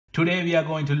Today we are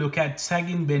going to look at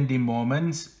sagging bending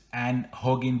moments and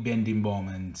hogging bending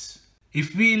moments.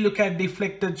 If we look at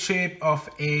deflected shape of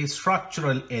a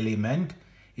structural element,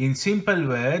 in simple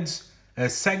words, a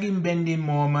sagging bending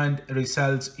moment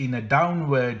results in a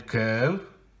downward curve,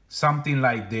 something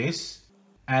like this,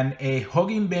 and a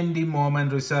hogging bending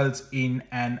moment results in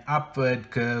an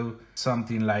upward curve,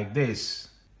 something like this.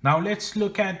 Now let's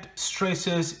look at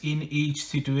stresses in each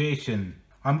situation.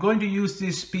 I'm going to use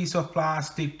this piece of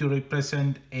plastic to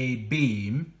represent a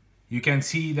beam. You can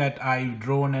see that I've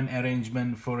drawn an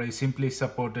arrangement for a simply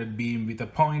supported beam with a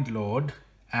point load,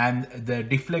 and the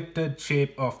deflected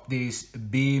shape of this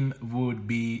beam would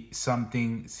be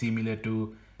something similar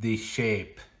to this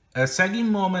shape. A sagging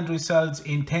moment results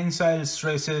in tensile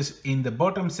stresses in the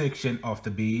bottom section of the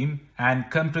beam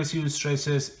and compressive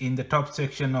stresses in the top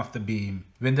section of the beam.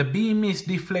 When the beam is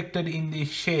deflected in this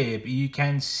shape, you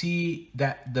can see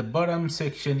that the bottom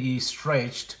section is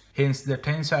stretched, hence the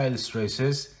tensile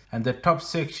stresses, and the top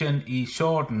section is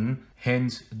shortened,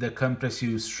 hence the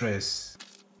compressive stress.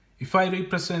 If I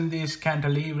represent this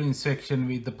cantilevering section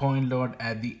with the point load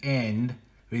at the end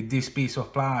with this piece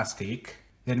of plastic,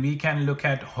 then we can look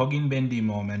at hogging bending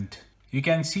moment. You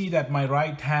can see that my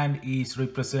right hand is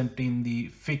representing the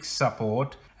fixed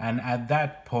support, and at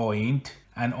that point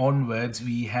and onwards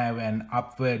we have an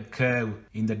upward curve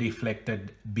in the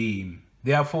deflected beam.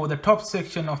 Therefore the top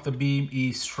section of the beam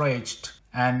is stretched,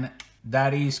 and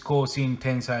that is causing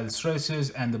tensile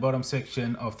stresses, and the bottom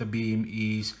section of the beam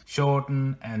is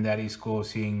shortened, and that is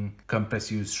causing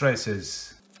compressive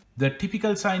stresses. The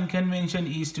typical sign convention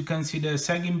is to consider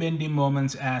sagging bending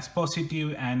moments as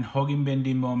positive and hogging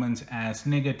bending moments as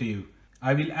negative.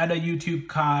 I will add a YouTube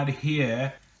card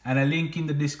here and a link in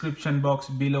the description box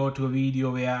below to a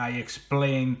video where I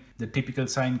explain the typical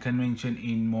sign convention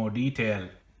in more detail.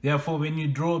 Therefore, when you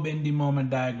draw bending moment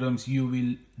diagrams, you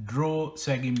will draw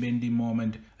sagging bending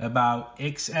moment above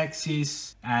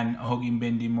x-axis and hogging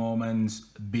bending moments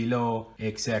below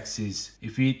x-axis.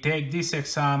 If we take this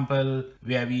example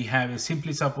where we have a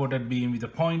simply supported beam with a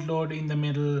point load in the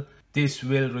middle, this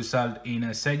will result in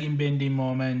a sagging bending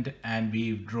moment, and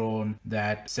we've drawn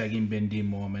that sagging bending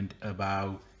moment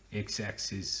above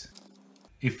x-axis.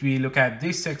 If we look at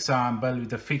this example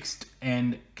with a fixed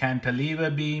end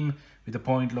cantilever beam with a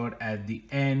point load at the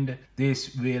end,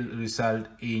 this will result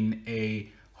in a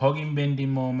hogging bending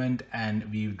moment,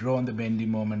 and we've drawn the bending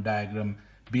moment diagram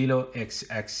below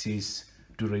x-axis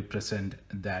to represent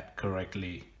that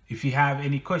correctly. If you have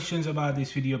any questions about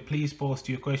this video, please post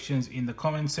your questions in the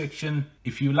comment section.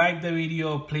 If you like the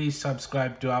video, please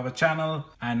subscribe to our channel,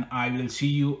 and I will see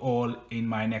you all in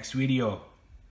my next video.